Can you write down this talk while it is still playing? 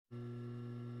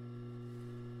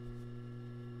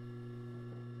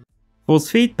Force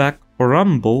feedback or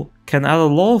rumble can add a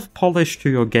lot of polish to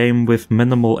your game with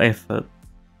minimal effort.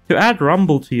 To add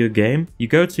rumble to your game, you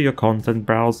go to your content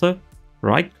browser,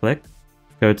 right click,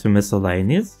 go to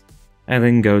miscellaneous, and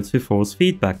then go to force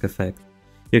feedback effect.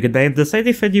 You can name this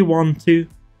anything you want to,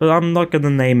 but I'm not gonna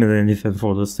name it anything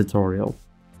for this tutorial.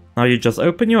 Now you just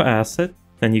open your asset,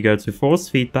 then you go to force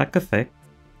feedback effect,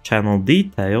 channel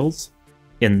details,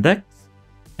 index,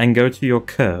 and go to your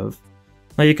curve.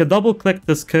 Now you can double click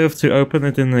this curve to open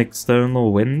it in an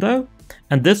external window,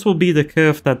 and this will be the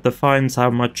curve that defines how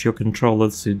much your controller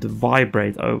should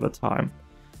vibrate over time.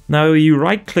 Now you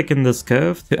right click in this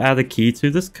curve to add a key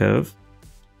to this curve,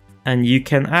 and you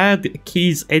can add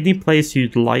keys any place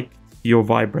you'd like your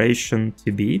vibration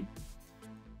to be.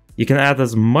 You can add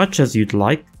as much as you'd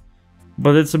like,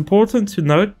 but it's important to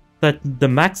note that the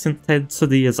max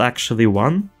intensity is actually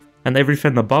 1, and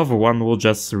everything above 1 will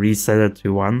just reset it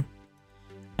to 1.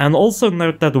 And also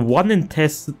note that 1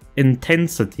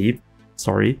 intensity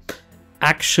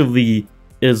actually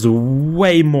is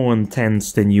way more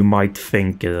intense than you might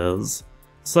think it is.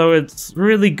 So it's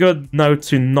really good note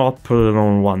to not put it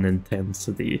on 1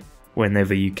 intensity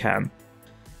whenever you can.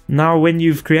 Now when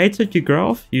you've created your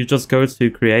graph, you just go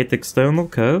to create external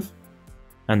curve,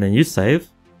 and then you save.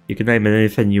 You can name it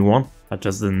anything you want, I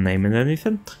just didn't name it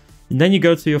anything. And then you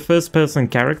go to your first person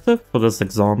character for this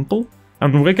example,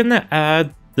 and we're gonna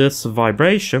add this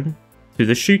vibration to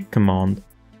the shoot command.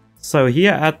 So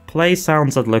here at play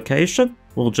sounds at location,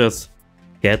 we'll just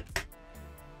get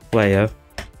player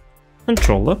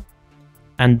controller,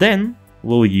 and then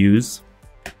we'll use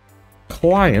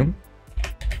client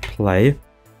play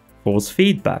force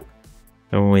feedback.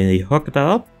 And we hook that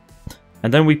up,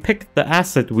 and then we pick the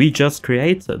asset we just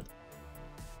created.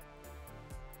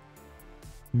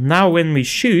 Now when we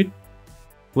shoot,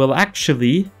 we'll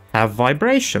actually have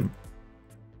vibration.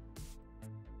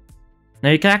 Now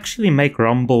you can actually make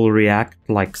rumble react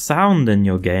like sound in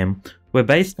your game, where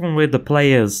based on where the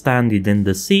player is standing in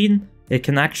the scene, it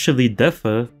can actually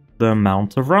differ the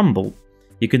amount of rumble.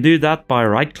 You can do that by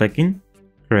right clicking,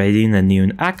 creating a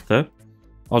new actor.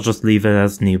 I'll just leave it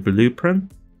as new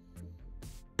blueprint.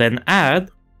 Then add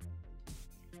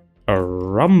a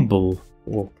rumble,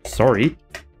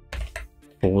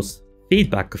 force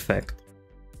feedback effect.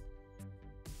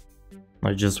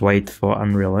 I just wait for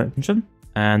Unreal Engine.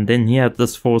 And then here at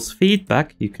this force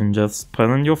feedback, you can just put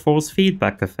in your force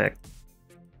feedback effect.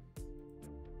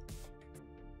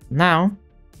 Now,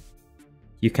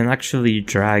 you can actually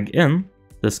drag in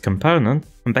this component,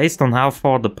 and based on how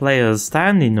far the player is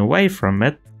standing away from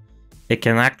it, it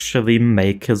can actually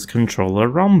make his controller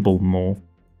rumble more.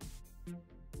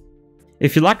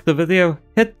 If you liked the video,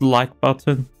 hit the like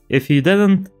button. If you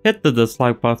didn't, hit the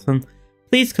dislike button.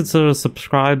 Please consider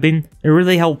subscribing, it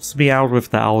really helps me out with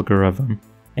the algorithm.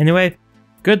 Anyway,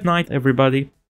 good night everybody.